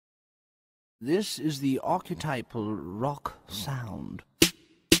This is the archetypal rock sound.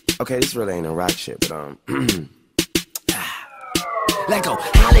 Okay, this really ain't no rock shit, but Let go,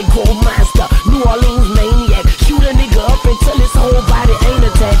 Hollywood monster, New Orleans maniac. Shoot a nigga up until his whole body ain't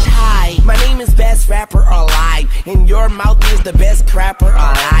attached. Hi, my name is best rapper alive, and your mouth is the best crapper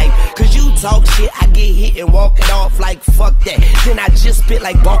alive. Cause you talk shit, I get hit and walk it off like fuck that. Then I just spit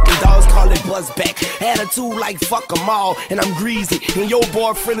like barking dogs, call it buzz back. Attitude like fuck them all, and I'm greasy, and your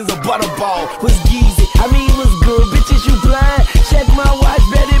boyfriend is a butterball. Was geezy, I mean what's good, bitches you blind. Check my watch,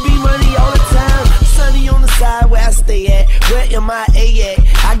 better be money all the time. Sunny on the side where I stay at, where am I at?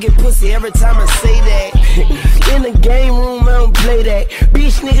 I get pussy every time I say that. In the game room, I don't play that.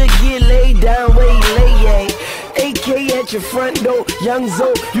 Bitch nigga get laid down where you lay at. AK at your front door, young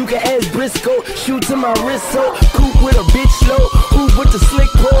Zo, you can ask Briscoe. Shoot to my wrist so, coop with a bitch slow. Hoop with the slick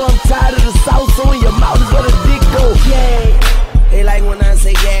pull, I'm tired of the sauce on your mouth is where the dick go. Yeah, they like when I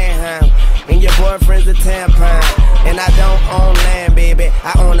say yeah, huh? And your boyfriend's a tampon. And I don't own land, baby,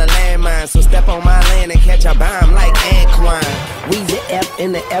 I own a landmine. So step on my land and catch a bomb like Anquan. Weezy F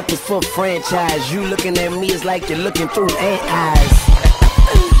and the F is for franchise. You looking at me is like you're looking through ant eyes.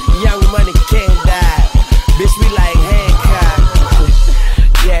 Young money can't die, bitch we like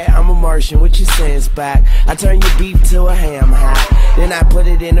Hancock. Yeah, I'm a Martian, what you saying, Spock? I turn your beef to a ham hock, then I put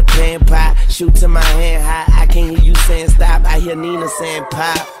it in a pan pot. Shoot to my hand high, I can't hear you saying stop. I hear Nina saying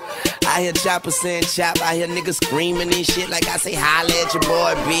pop, I hear Chopper saying chop. I hear niggas screaming and shit like I say holla at your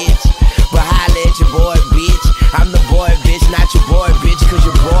boy, bitch. But holla at your boy, bitch. I'm the boy, bitch, not your boy, bitch, cause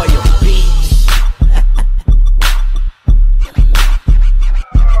your boy a bitch.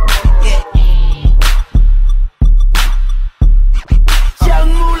 Young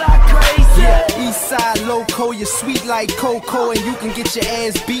Moolah crazy. Yeah, east side loco, you're sweet like cocoa, and you can get your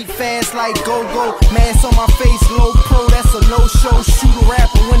ass beat fast like go-go. Mask on my face, low pro, that's a no-show. Shoot a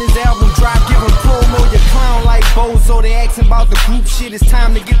rapper when his album drop, give him promo. You clown like Bozo, they asking about the group shit. It's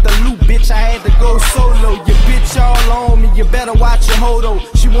time to get the loot, bitch, I had to go solo. Your bitch all on me, you better watch your hodo.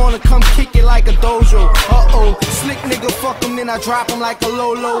 She wanna come kick it like a dojo. Uh-oh, slick nigga fuck him, then I drop him like a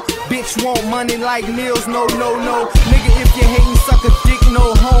Lolo. Bitch want money like Nils, no. Nigga, if you hatin', suck a dick,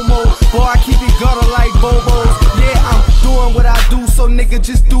 no homo. Boy, I keep it gutter like Bobos. Yeah, I'm doing what I do, so nigga,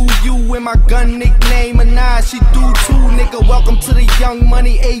 just do you. With my gun nickname, Anai, she do too. Nigga, welcome to the Young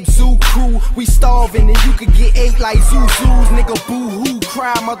Money Ape Zoo crew. We starving and you could get ate like Zuzus. Nigga, boo-hoo,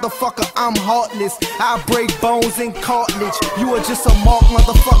 cry, motherfucker, I'm heartless. I break bones and cartilage. You are just a mark,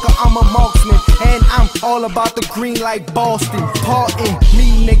 motherfucker, I'm a marksman. And I'm all about the green like Boston. Pardon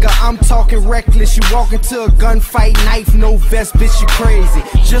me, nigga, I'm talking reckless. You walk into a gunfight, knife, no vest, bitch, you crazy.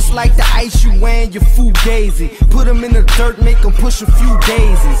 Just like the ice you wearing, you fugazi. Put them in the dirt, make them push a few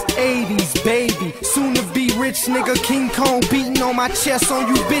daisies. 80s, baby, soon to be rich, nigga. King Kong beating on my chest on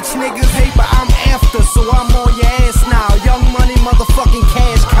you bitch niggas. Hey, but I'm after, so I'm on